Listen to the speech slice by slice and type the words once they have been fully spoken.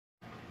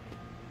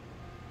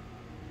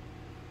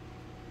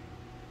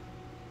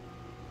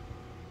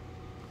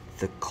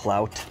The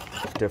Clout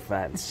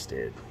defense,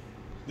 dude.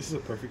 This is a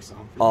perfect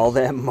song for all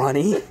that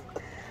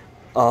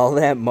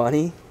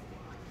money,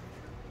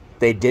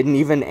 they didn't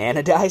even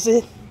anodize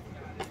it?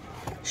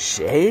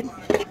 Shade?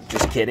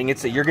 Just kidding.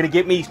 You're gonna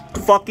get me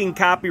fucking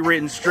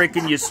copywritten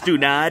stricken, you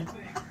stunad.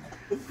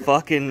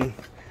 Fucking,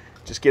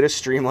 just get a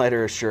Streamlight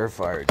or a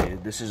Surefire,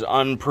 dude. This is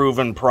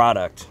unproven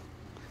product.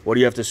 What do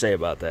you have to say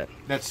about that?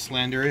 That's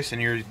slanderous, and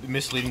you're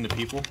misleading the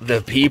people. The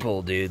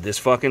people, dude. This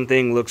fucking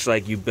thing looks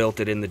like you built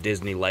it in the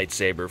Disney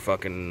lightsaber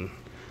fucking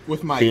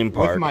theme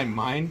park. With my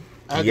mind,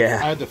 I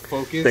had to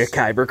focus. The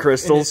kyber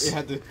crystals. It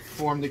had to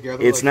form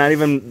together. It's not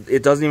even.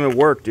 It doesn't even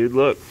work, dude.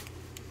 Look.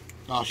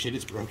 Oh shit!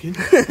 It's broken.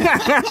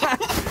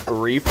 A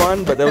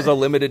refund, but that was a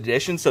limited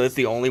edition, so it's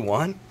the only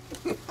one.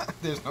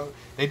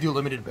 They do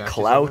limited batches.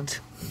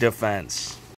 Clout defense.